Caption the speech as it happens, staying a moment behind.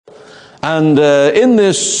And in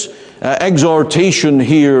this exhortation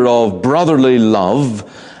here of brotherly love,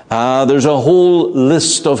 there's a whole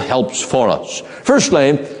list of helps for us.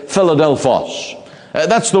 Firstly, Philadelphos.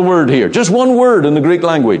 That's the word here. Just one word in the Greek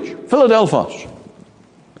language. Philadelphos.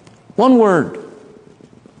 One word.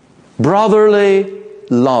 Brotherly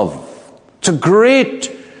love. It's a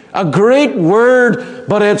great word,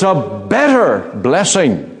 but it's a better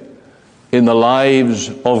blessing in the lives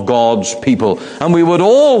of God's people. And we would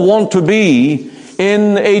all want to be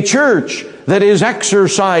in a church that is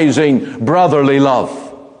exercising brotherly love.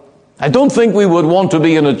 I don't think we would want to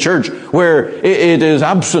be in a church where it is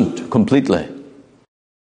absent completely.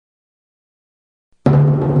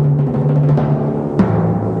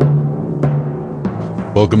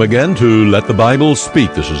 Welcome again to Let the Bible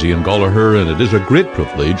Speak. This is Ian Gollaher, and it is a great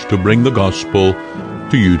privilege to bring the gospel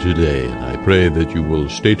to you today. And I pray that you will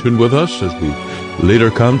stay tuned with us as we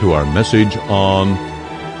later come to our message on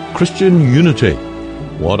Christian unity.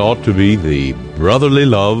 What ought to be the brotherly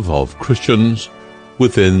love of Christians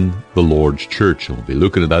within the Lord's church. And we'll be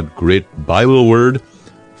looking at that great Bible word,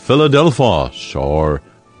 Philadelphos, or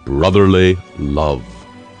brotherly love.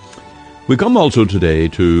 We come also today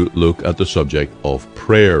to look at the subject of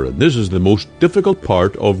prayer, and this is the most difficult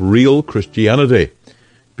part of real Christianity,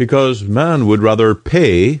 because man would rather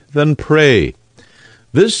pay than pray.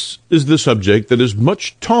 This is the subject that is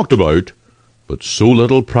much talked about, but so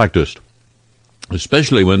little practiced,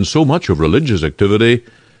 especially when so much of religious activity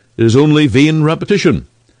is only vain repetition,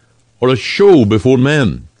 or a show before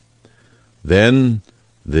men. Then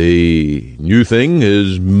the new thing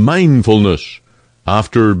is mindfulness,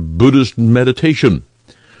 after Buddhist meditation.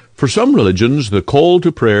 For some religions, the call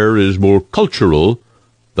to prayer is more cultural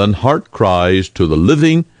than heart cries to the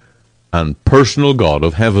living and personal God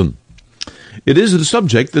of heaven. It is the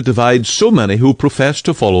subject that divides so many who profess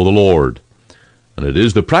to follow the Lord, and it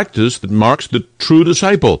is the practice that marks the true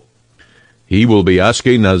disciple. He will be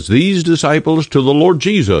asking, as these disciples to the Lord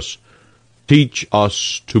Jesus, teach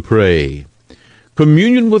us to pray.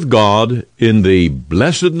 Communion with God in the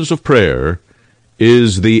blessedness of prayer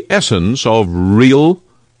is the essence of real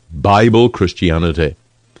Bible Christianity.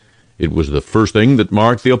 It was the first thing that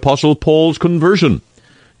marked the Apostle Paul's conversion.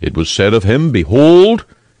 It was said of him, "Behold,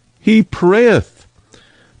 he prayeth."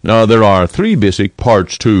 Now, there are three basic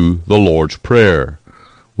parts to the Lord's Prayer.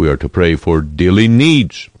 We are to pray for daily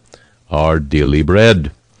needs, our daily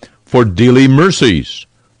bread, for daily mercies,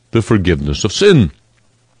 the forgiveness of sin,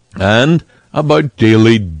 and about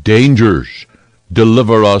daily dangers.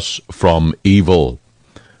 Deliver us from evil.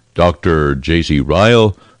 Dr. J.C.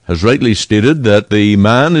 Ryle has rightly stated that the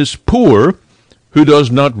man is poor who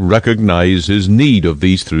does not recognize his need of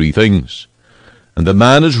these three things, and the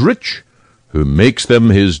man is rich who makes them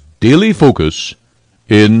his daily focus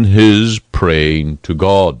in his praying to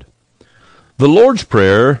God. The Lord's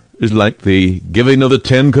Prayer is like the giving of the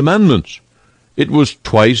 10 Commandments. It was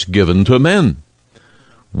twice given to men.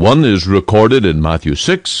 One is recorded in Matthew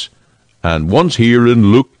 6, and once here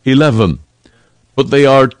in Luke 11. But they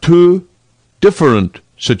are two different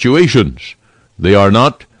situations. They are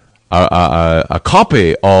not a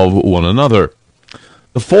copy of one another.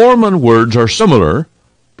 The form and words are similar,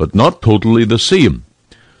 but not totally the same,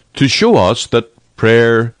 to show us that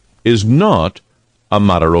prayer is not a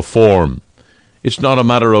matter of form. It's not a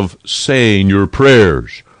matter of saying your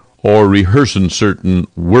prayers or rehearsing certain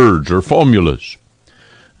words or formulas.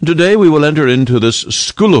 Today we will enter into this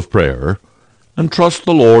school of prayer and trust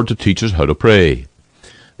the Lord to teach us how to pray.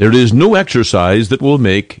 There is no exercise that will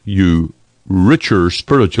make you richer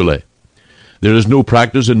spiritually. There is no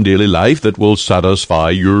practice in daily life that will satisfy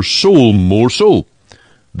your soul more so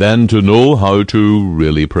than to know how to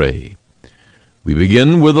really pray. We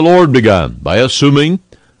begin where the Lord began, by assuming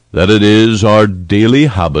that it is our daily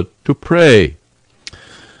habit to pray.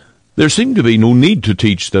 There seemed to be no need to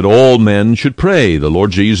teach that all men should pray. The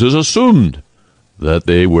Lord Jesus assumed that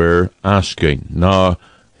they were asking. Now,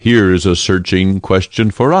 here is a searching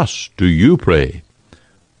question for us. Do you pray?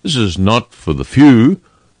 This is not for the few,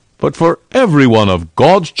 but for every one of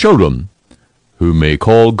God's children who may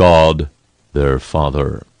call God their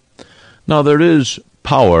Father. Now, there is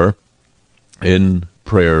power in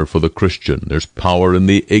prayer for the Christian. There's power in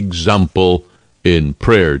the example in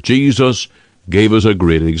prayer. Jesus gave us a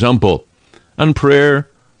great example, and prayer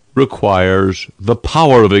requires the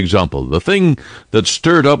power of example. The thing that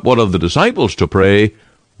stirred up one of the disciples to pray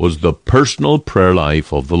was the personal prayer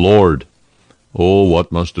life of the Lord. Oh,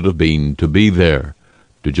 what must it have been to be there,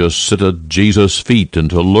 to just sit at Jesus' feet and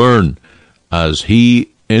to learn as he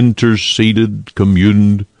interceded,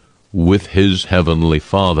 communed with his heavenly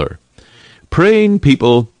Father. Praying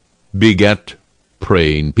people beget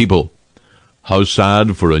praying people. How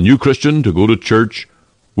sad for a new Christian to go to church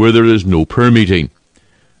where there is no prayer meeting.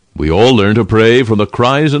 We all learn to pray from the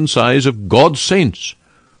cries and sighs of God's saints,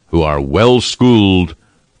 who are well schooled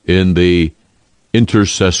in the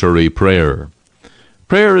intercessory prayer.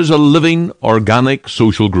 Prayer is a living, organic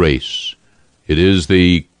social grace. It is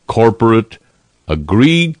the corporate,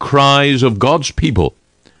 agreed cries of God's people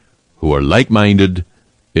who are like-minded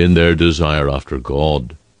in their desire after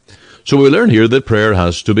God. So we learn here that prayer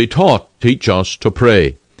has to be taught. Teach us to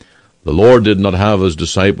pray. The Lord did not have his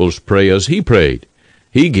disciples pray as he prayed.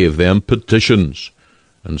 He gave them petitions.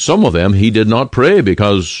 And some of them he did not pray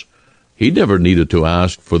because he never needed to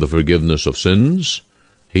ask for the forgiveness of sins.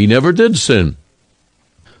 He never did sin.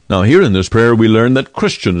 Now here in this prayer we learn that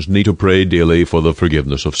Christians need to pray daily for the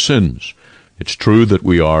forgiveness of sins. It's true that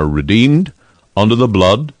we are redeemed under the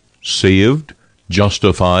blood, saved,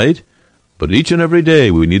 justified, but each and every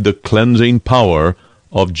day we need the cleansing power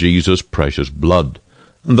of Jesus' precious blood.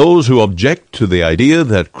 And those who object to the idea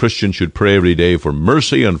that Christians should pray every day for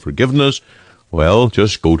mercy and forgiveness, well,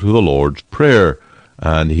 just go to the Lord's Prayer,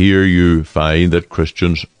 and here you find that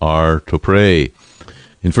Christians are to pray.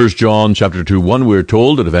 In 1 John chapter 2:1, we are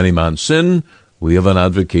told that if any man sin, we have an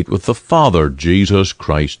advocate with the Father, Jesus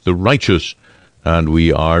Christ the righteous, and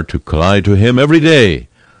we are to cry to him every day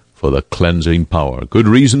for the cleansing power. Good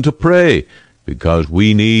reason to pray, because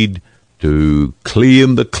we need to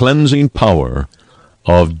claim the cleansing power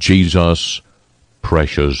of Jesus'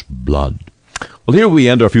 precious blood. Well, here we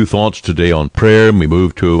end our few thoughts today on prayer, and we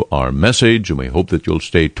move to our message, and we hope that you'll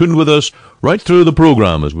stay tuned with us right through the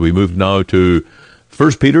program as we move now to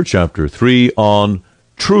 1 Peter chapter 3 on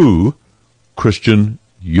true Christian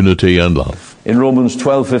unity and love. In Romans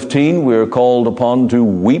 12:15, we are called upon to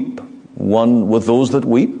weep one with those that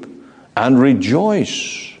weep, and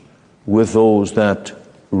rejoice with those that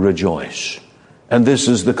rejoice. And this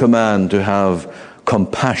is the command, to have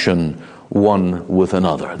compassion one with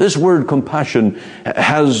another. This word compassion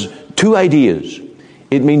has two ideas.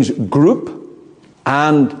 It means group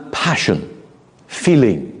and passion,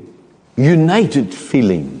 feeling, united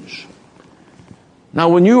feelings. Now,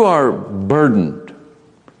 when you are burdened,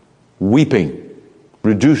 weeping,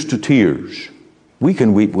 reduced to tears, we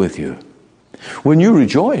can weep with you. When you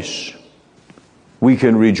rejoice, we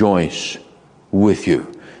can rejoice with you.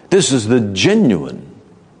 This is the genuine,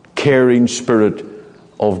 caring spirit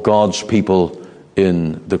of God's people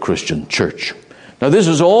in the Christian church. Now, this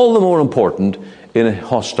is all the more important in a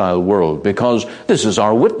hostile world, because this is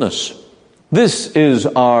our witness. This is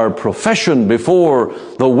our profession before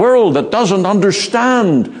the world that doesn't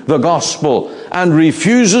understand the gospel and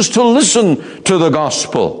refuses to listen to the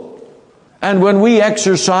gospel. And when we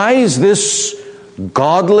exercise this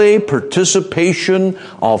godly participation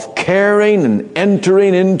of caring and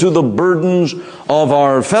entering into the burdens of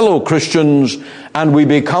our fellow Christians, and we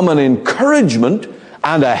become an encouragement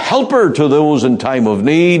and a helper to those in time of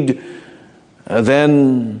need,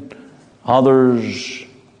 then others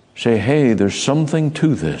say, hey, there's something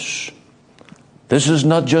to this. This is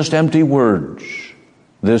not just empty words.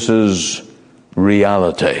 This is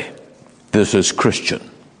reality. This is Christian.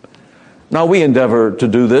 Now, we endeavor to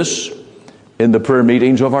do this in the prayer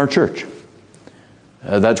meetings of our church.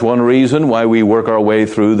 That's one reason why we work our way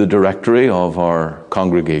through the directory of our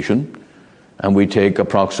congregation, and we take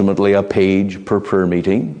approximately a page per prayer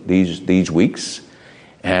meeting these weeks,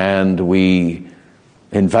 and we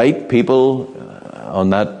invite people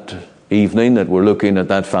on that evening that we're looking at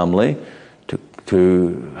that family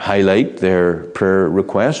to highlight their prayer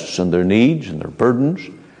requests and their needs and their burdens.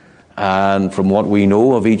 And from what we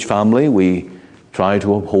know of each family, we try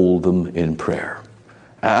to uphold them in prayer.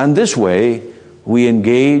 And this way, we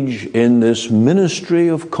engage in this ministry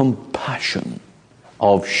of compassion,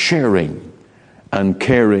 of sharing and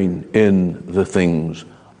caring in the things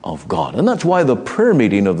of God. And that's why the prayer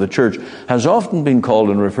meeting of the church has often been called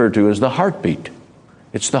and referred to as the heartbeat.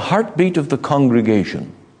 It's the heartbeat of the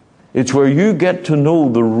congregation. It's where you get to know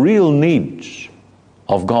the real needs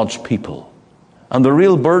of God's people and the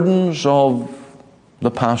real burdens of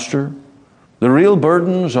the pastor, the real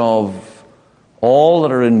burdens of all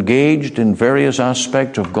that are engaged in various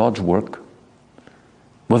aspects of God's work.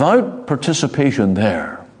 Without participation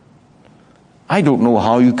there, I don't know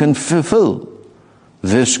how you can fulfill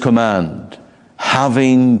this command,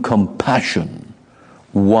 having compassion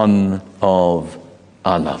one of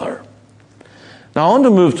another. Now I want to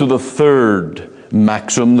move to the third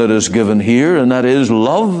maxim that is given here, and that is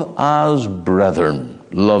love as brethren.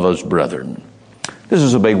 Love as brethren. This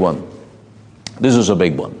is a big one. This is a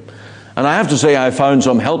big one. And I have to say I found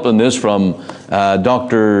some help in this from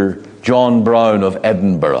Dr. John Brown of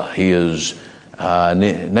Edinburgh. He is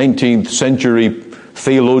 19th century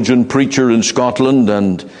theologian, preacher in Scotland,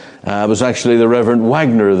 and it was actually the Reverend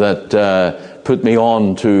Wagner that put me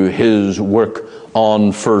on to his work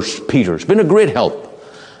on 1 Peter. It's been a great help.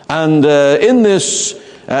 And in this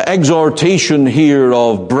exhortation here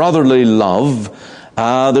of brotherly love,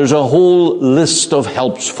 there's a whole list of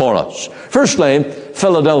helps for us. Firstly,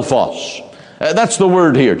 Philadelphos. That's the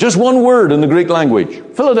word here. Just one word in the Greek language.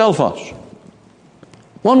 Philadelphos.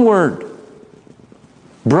 One word.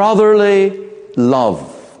 Brotherly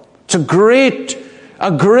love. It's a great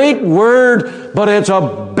word, but it's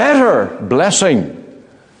a better blessing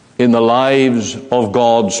in the lives of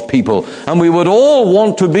God's people. And we would all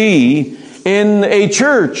want to be in a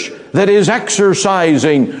church that is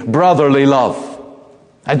exercising brotherly love.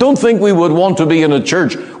 I don't think we would want to be in a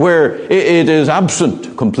church where it is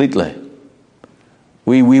absent completely.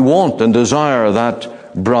 We want and desire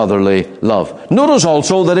that brotherly love. Notice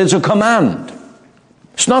also that it's a command.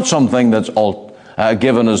 It's not something that's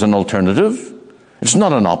given as an alternative. It's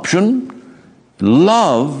not an option.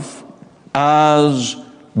 Love as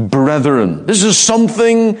brethren. This is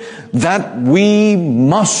something that we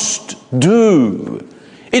must do.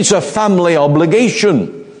 It's a family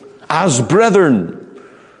obligation as brethren.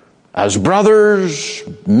 As brothers,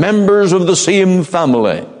 members of the same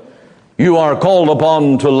family, you are called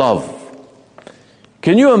upon to love.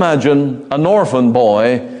 Can you imagine an orphan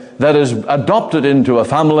boy that is adopted into a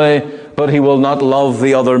family, but he will not love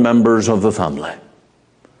the other members of the family?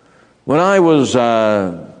 When I was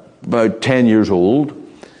about 10 years old,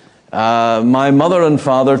 my mother and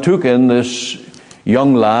father took in this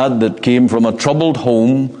young lad that came from a troubled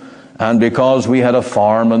home. And because we had a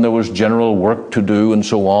farm and there was general work to do and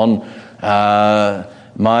so on,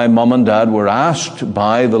 my mom and dad were asked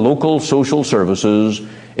by the local social services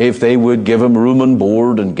if they would give him room and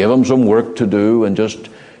board and give him some work to do and just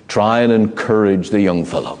try and encourage the young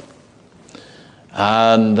fellow.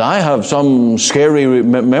 And I have some scary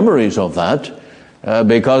memories of that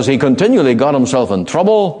because he continually got himself in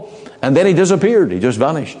trouble and then he disappeared. He just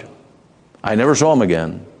vanished. I never saw him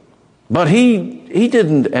again. But he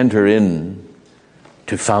didn't enter in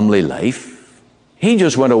to family life. He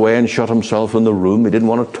just went away and shut himself in the room. He didn't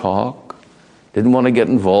want to talk, didn't want to get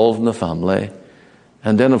involved in the family.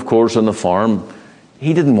 And then, of course, on the farm,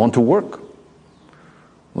 he didn't want to work.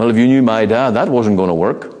 Well, if you knew my dad, that wasn't going to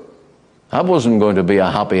work. That wasn't going to be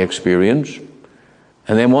a happy experience.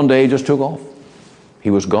 And then one day he just took off. He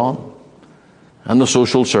was gone. And the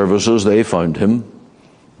social services, they found him,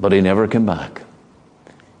 but he never came back.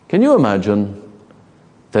 Can you imagine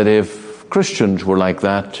that if Christians were like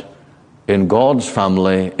that in God's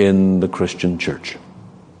family in the Christian church?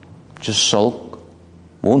 Just sulk,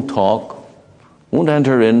 won't talk, won't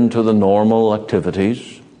enter into the normal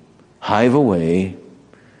activities, hive away.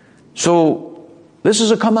 So this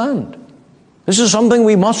is a command. This is something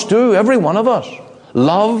we must do, every one of us.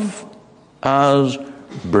 Love as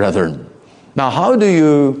brethren. Now, how do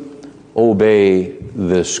you obey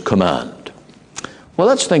this command? Well,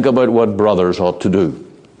 let's think about what brothers ought to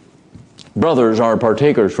do. Brothers are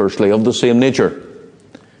partakers, firstly, of the same nature.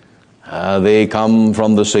 They come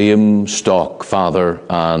from the same stock, father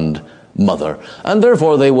and mother. And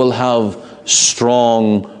therefore they will have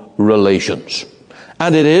strong relations.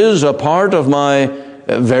 And it is a part of my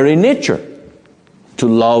very nature to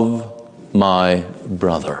love my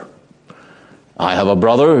brother. I have a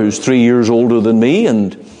brother who's 3 years older than me,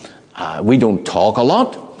 and we don't talk a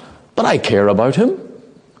lot, but I care about him.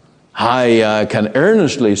 I can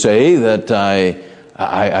earnestly say that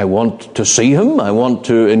I want to see him. I want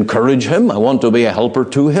to encourage him. I want to be a helper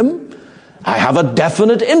to him. I have a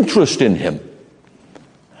definite interest in him.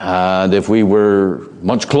 And if we were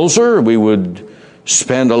much closer, we would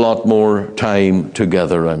spend a lot more time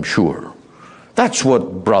together, I'm sure. That's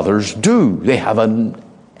what brothers do. They have an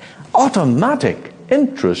automatic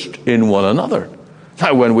interest in one another.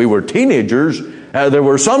 Now, when we were teenagers, there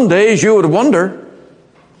were some days you would wonder,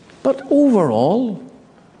 but overall,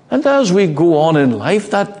 and as we go on in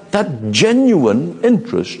life, that genuine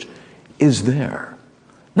interest is there.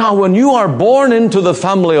 Now, when you are born into the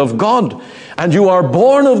family of God, and you are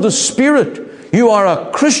born of the Spirit, you are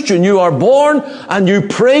a Christian, you are born and you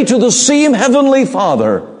pray to the same Heavenly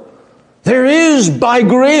Father, there is, by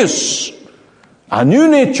grace, a new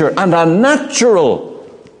nature and a natural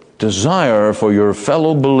desire for your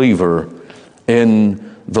fellow believer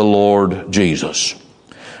in the Lord Jesus.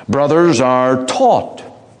 Brothers are taught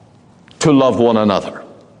to love one another.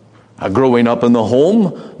 Growing up in the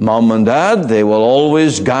home, mom and dad, they will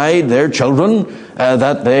always guide their children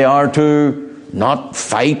that they are to not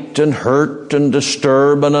fight and hurt and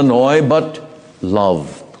disturb and annoy, but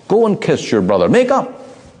love Go and kiss your brother. Make up.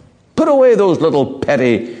 Put away those little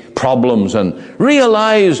petty problems and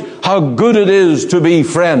realize how good it is to be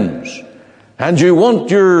friends. And you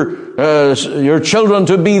want your children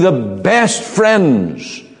to be the best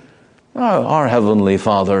friends. Our Heavenly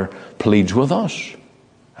Father pleads with us.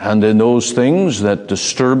 And in those things that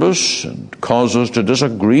disturb us and cause us to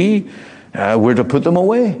disagree, we're to put them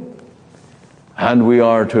away. And we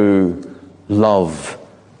are to love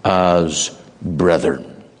as brethren.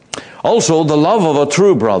 Also, the love of a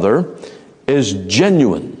true brother is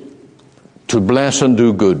genuine, to bless and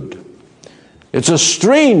do good. It's a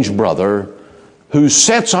strange brother who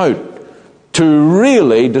sets out to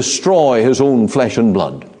really destroy his own flesh and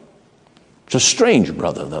blood. It's a strange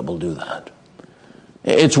brother that will do that.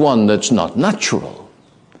 It's one that's not natural.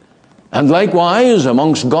 And likewise,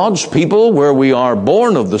 amongst God's people, where we are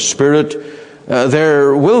born of the Spirit,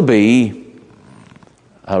 there will be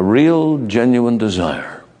a real, genuine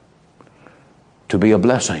desire to be a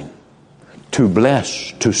blessing, to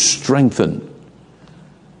bless, to strengthen,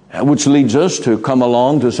 which leads us to come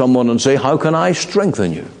along to someone and say, how can I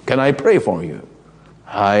strengthen you? Can I pray for you?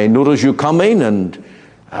 I notice you coming and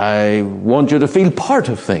I want you to feel part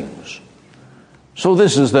of things. So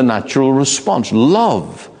this is the natural response.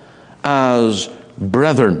 Love as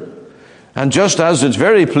brethren. And just as it's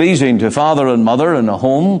very pleasing to father and mother in a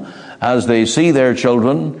home as they see their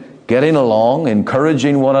children getting along,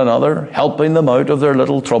 encouraging one another, helping them out of their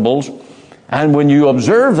little troubles. And when you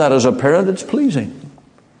observe that as a parent, it's pleasing.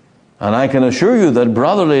 And I can assure you that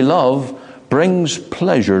brotherly love brings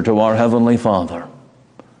pleasure to our Heavenly Father.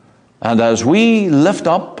 And as we lift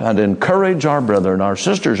up and encourage our brethren, our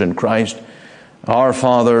sisters in Christ, our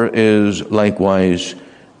Father is likewise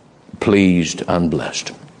pleased and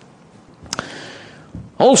blessed.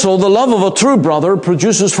 Also, the love of a true brother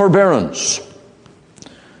produces forbearance.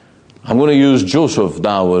 I'm going to use Joseph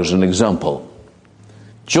now as an example.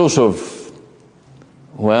 Joseph,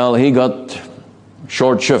 well, he got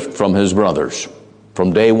short shift from his brothers.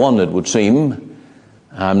 From day one, it would seem.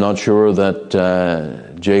 I'm not sure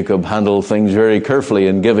that Jacob handled things very carefully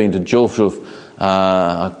in giving to Joseph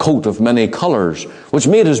a coat of many colors, which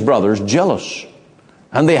made his brothers jealous.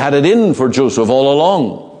 And they had it in for Joseph all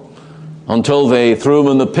along, until they threw him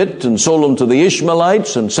in the pit and sold him to the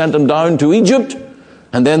Ishmaelites and sent him down to Egypt.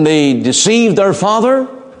 And then they deceived their father.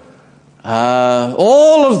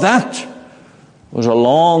 All of that was a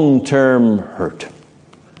long-term hurt.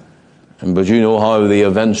 But you know how the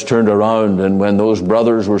events turned around, and when those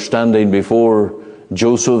brothers were standing before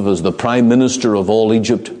Joseph as the prime minister of all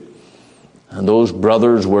Egypt, and those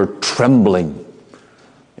brothers were trembling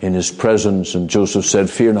in his presence, and Joseph said,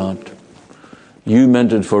 "Fear not, you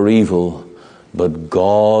meant it for evil, but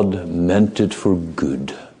God meant it for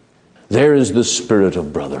good." There is the spirit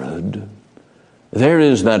of brotherhood. There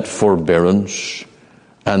is that forbearance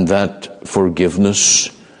and that forgiveness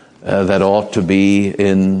that ought to be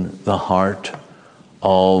in the heart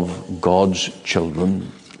of God's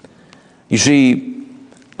children. You see,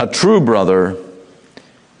 a true brother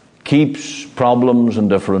keeps problems and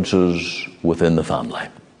differences within the family.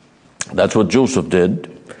 That's what Joseph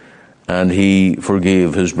did, and he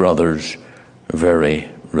forgave his brothers very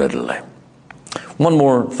readily. One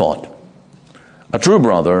more thought. A true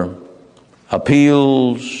brother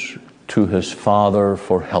appeals to his father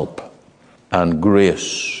for help and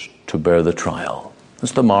grace to bear the trial.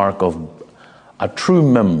 That's the mark of a true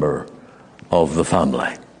member of the family.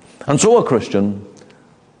 And so a Christian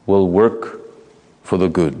will work for the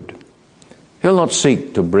good. He'll not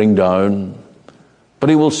seek to bring down, but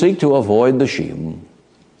he will seek to avoid the shame.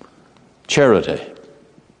 Charity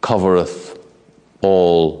covereth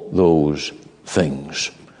all those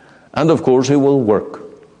things. And of course, he will work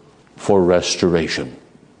for restoration.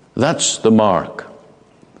 That's the mark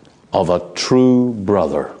of a true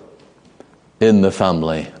brother in the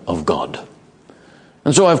family of God.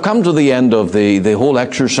 And so I've come to the end of the whole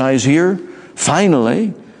exercise here.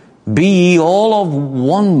 Finally, be ye all of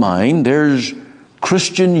one mind. There's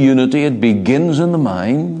Christian unity. It begins in the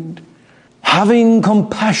mind. Having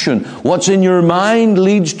compassion. What's in your mind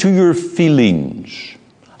leads to your feelings,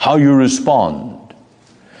 how you respond.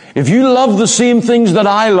 If you love the same things that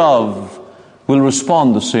I love, we'll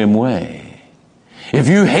respond the same way. If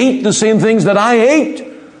you hate the same things that I hate,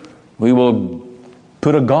 we will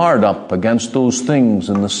put a guard up against those things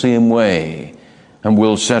in the same way, and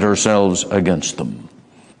we'll set ourselves against them.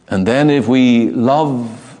 And then if we love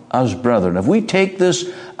as brethren, if we take this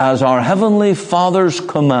as our Heavenly Father's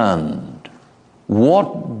command,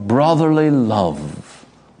 what brotherly love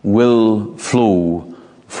will flow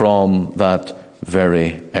from that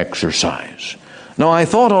very exercise. Now, I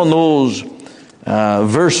thought on those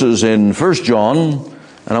verses in 1 John,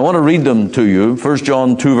 and I want to read them to you. 1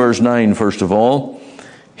 John 2 verse 9, first of all.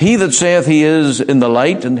 He that saith he is in the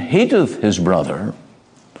light and hateth his brother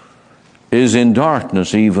is in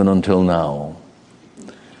darkness even until now.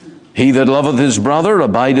 He that loveth his brother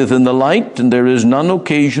abideth in the light, and there is none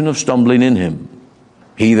occasion of stumbling in him.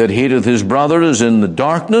 He that hateth his brother is in the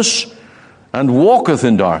darkness, and walketh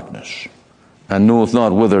in darkness, and knoweth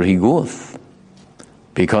not whither he goeth,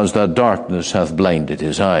 because that darkness hath blinded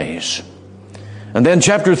his eyes. And then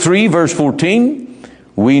chapter 3, verse 14,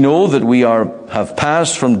 we know that we have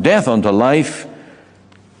passed from death unto life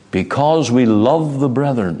because we love the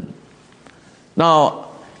brethren. Now,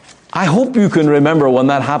 I hope you can remember when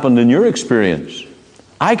that happened in your experience.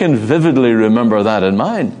 I can vividly remember that in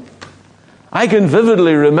mine. I can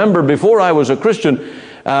vividly remember before I was a Christian,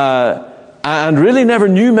 and really never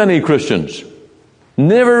knew many Christians.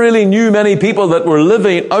 Never really knew many people that were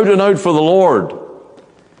living out and out for the Lord.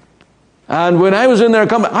 And when I was in their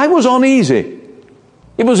company, I was uneasy.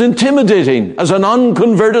 It was intimidating as an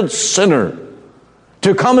unconverted sinner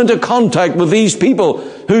to come into contact with these people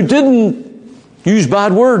who didn't use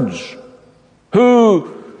bad words,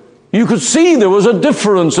 who you could see there was a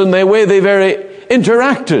difference in the way they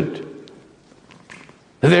interacted.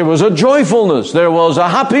 There was a joyfulness, there was a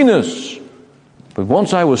happiness. But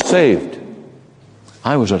once I was saved,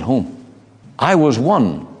 I was at home. I was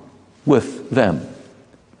one with them.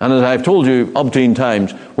 And as I've told you umpteen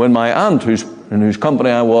times, when my aunt, in whose company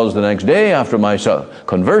I was the next day after my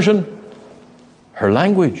conversion, her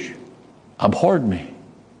language abhorred me.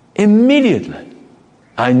 Immediately,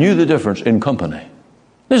 I knew the difference in company.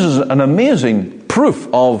 This is an amazing proof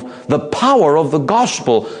of the power of the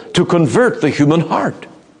gospel to convert the human heart.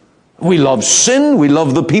 We love sin. We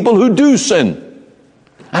love the people who do sin.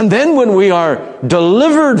 And then when we are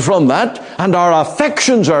delivered from that and our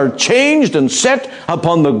affections are changed and set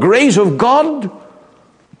upon the grace of God,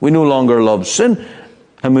 we no longer love sin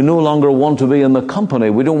and we no longer want to be in the company.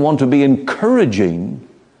 We don't want to be encouraging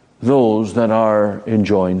those that are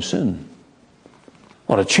enjoying sin.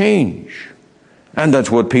 What a change. And that's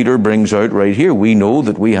what Peter brings out right here. We know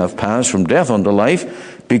that we have passed from death unto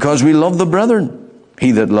life because we love the brethren.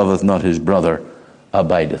 He that loveth not his brother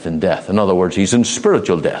abideth in death. In other words, he's in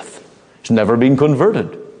spiritual death. He's never been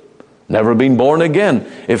converted, never been born again,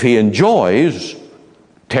 if he enjoys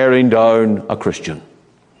tearing down a Christian.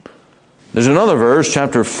 There's another verse,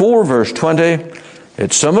 chapter 4, verse 20.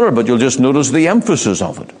 It's similar, but you'll just notice the emphasis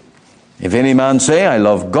of it. If any man say, I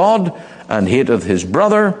love God, and hateth his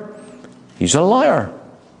brother, he's a liar.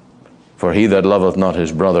 For he that loveth not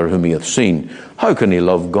his brother whom he hath seen, how can he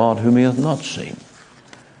love God whom he hath not seen?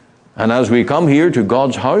 And as we come here to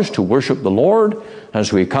God's house to worship the Lord,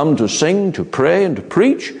 as we come to sing, to pray, and to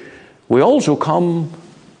preach, we also come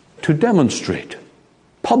to demonstrate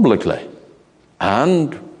publicly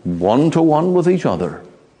and one-to-one with each other.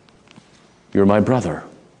 You're my brother.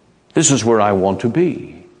 This is where I want to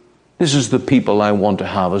be. This is the people I want to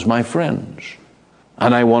have as my friends.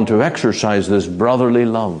 And I want to exercise this brotherly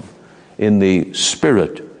love in the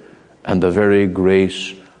spirit and the very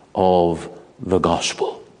grace of the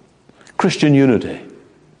gospel. Christian unity.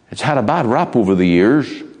 It's had a bad rap over the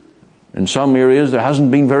years. In some areas there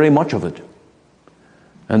hasn't been very much of it.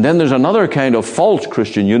 And then there's another kind of false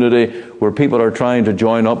Christian unity where people are trying to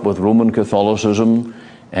join up with Roman Catholicism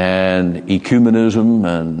and ecumenism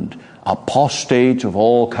and apostates of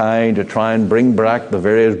all kind to try and bring back the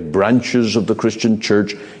various branches of the Christian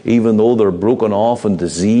church, even though they're broken off and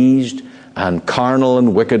diseased and carnal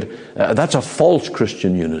and wicked. That's a false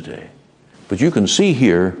Christian unity. But you can see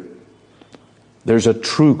here, there's a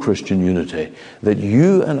true Christian unity that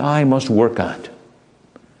you and I must work at.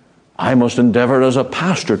 I must endeavor as a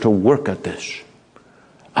pastor to work at this.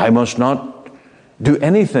 I must not do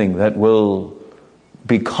anything that will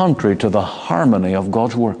be contrary to the harmony of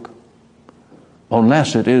God's work,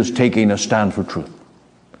 unless it is taking a stand for truth.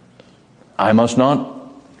 I must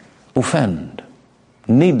not offend,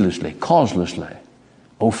 needlessly, causelessly,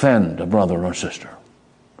 offend a brother or sister.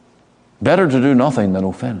 Better to do nothing than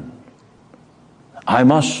offend. I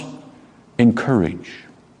must encourage,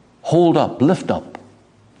 hold up, lift up,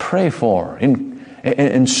 pray for,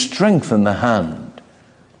 and strengthen the hand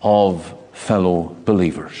of fellow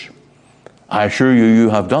believers. I assure you, you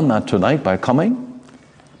have done that tonight by coming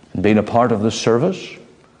and being a part of this service.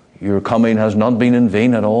 Your coming has not been in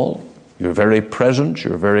vain at all. Your very presence,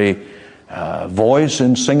 your very voice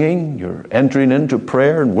in singing, your entering into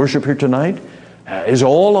prayer and worship here tonight is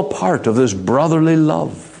all a part of this brotherly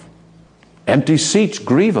love. Empty seats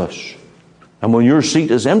grieve us. And when your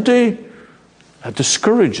seat is empty, that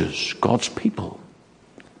discourages God's people.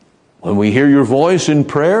 When we hear your voice in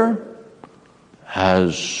prayer,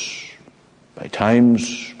 as by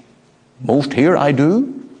times most here I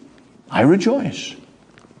do, I rejoice.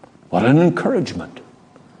 What an encouragement.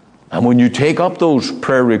 And when you take up those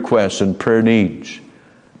prayer requests and prayer needs,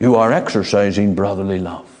 you are exercising brotherly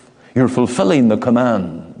love. You're fulfilling the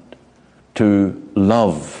command to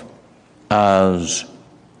love as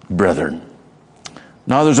brethren.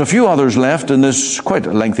 Now there's a few others left in this quite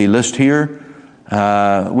a lengthy list here.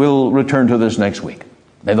 We'll return to this next week.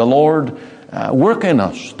 May the Lord work in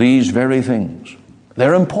us these very things.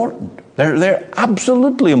 They're important. They're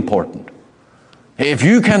absolutely important. If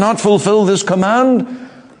you cannot fulfill this command,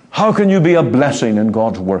 how can you be a blessing in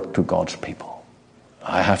God's work to God's people?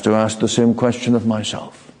 I have to ask the same question of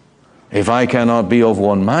myself. If I cannot be of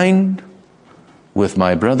one mind with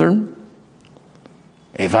my brethren,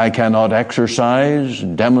 if I cannot exercise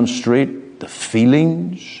and demonstrate the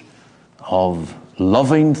feelings of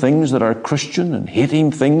loving things that are Christian and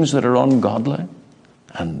hating things that are ungodly,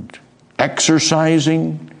 and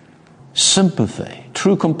exercising sympathy,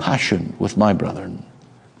 true compassion with my brethren,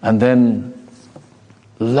 and then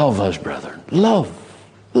love as brethren. Love.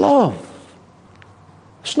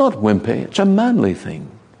 It's not wimpy, it's a manly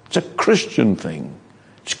thing. It's a Christian thing.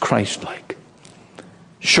 It's Christ-like.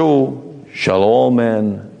 So shall all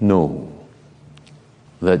men know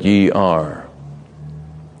that ye are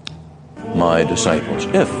my disciples,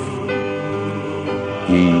 if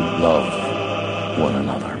ye love one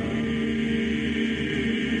another.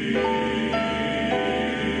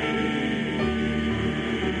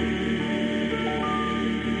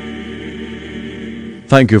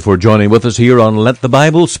 Thank you for joining with us here on Let the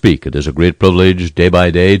Bible Speak. It is a great privilege day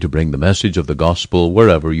by day to bring the message of the gospel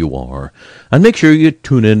wherever you are. And make sure you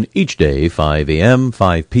tune in each day, 5 a.m.,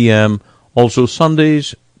 5 p.m., also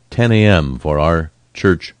Sundays, 10 a.m. for our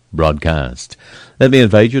church broadcast. Let me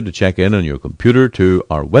invite you to check in on your computer to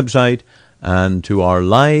our website and to our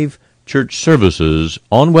live church services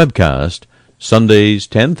on webcast, Sundays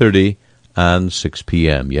 10:30 and 6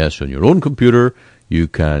 p.m. Yes, on your own computer, you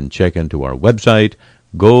can check into our website,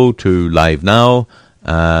 go to Live Now,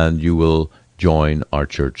 and you will join our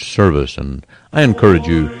church service. And I encourage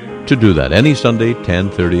you to do that any Sunday,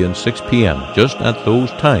 10:30 and 6 p.m., just at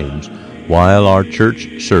those times while our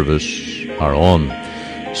church service are on.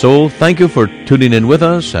 So thank you for tuning in with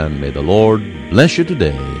us, and may the Lord bless you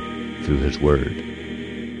today through His Word.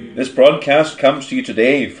 This broadcast comes to you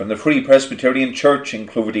today from the Free Presbyterian Church in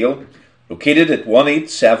Cloverdale, located at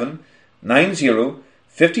 18790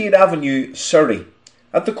 58th Avenue, Surrey,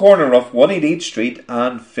 at the corner of 188th Street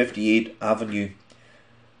and 58th Avenue.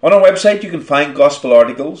 On our website you can find gospel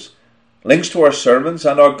articles, links to our sermons,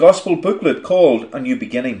 and our gospel booklet called A New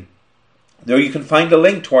Beginning. There you can find a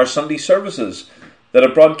link to our Sunday services that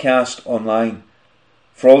are broadcast online.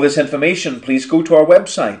 For all this information, please go to our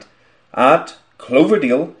website at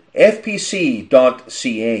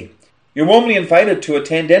cloverdalefpc.ca. You're warmly invited to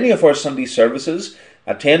attend any of our Sunday services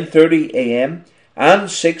at 10:30 a.m. and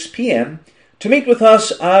 6 p.m. to meet with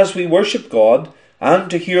us as we worship God and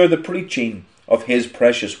to hear the preaching of His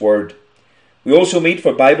precious Word. We also meet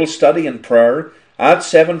for Bible study and prayer at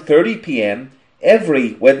 7:30 p.m.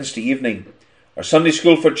 every Wednesday evening. Our Sunday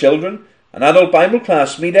School for Children and Adult Bible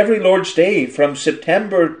class meet every Lord's Day from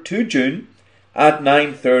September to June at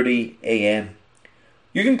 9:30 a.m.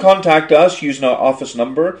 You can contact us using our office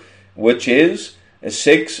number, which is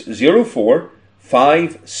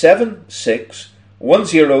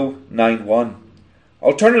 604-576-1091.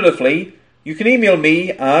 Alternatively, you can email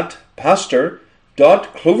me at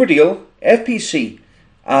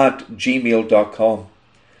pastor.cloverdalefpc@gmail.com.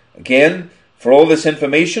 Again, for all this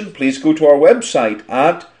information, please go to our website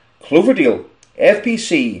at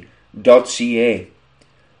cloverdalefpc.ca.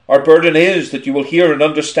 Our burden is that you will hear and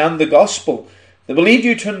understand the gospel that will lead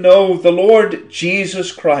you to know the Lord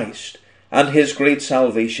Jesus Christ and His great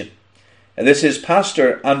salvation. And this is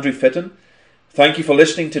Pastor Andrew Fitton. Thank you for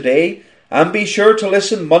listening today, and be sure to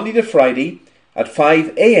listen Monday to Friday at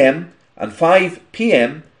 5 a.m. and 5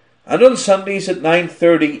 p.m. and on Sundays at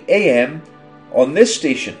 9:30 a.m. on this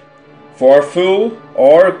station for our full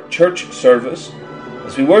or church service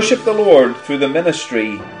as we worship the Lord through the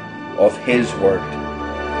ministry of His Word.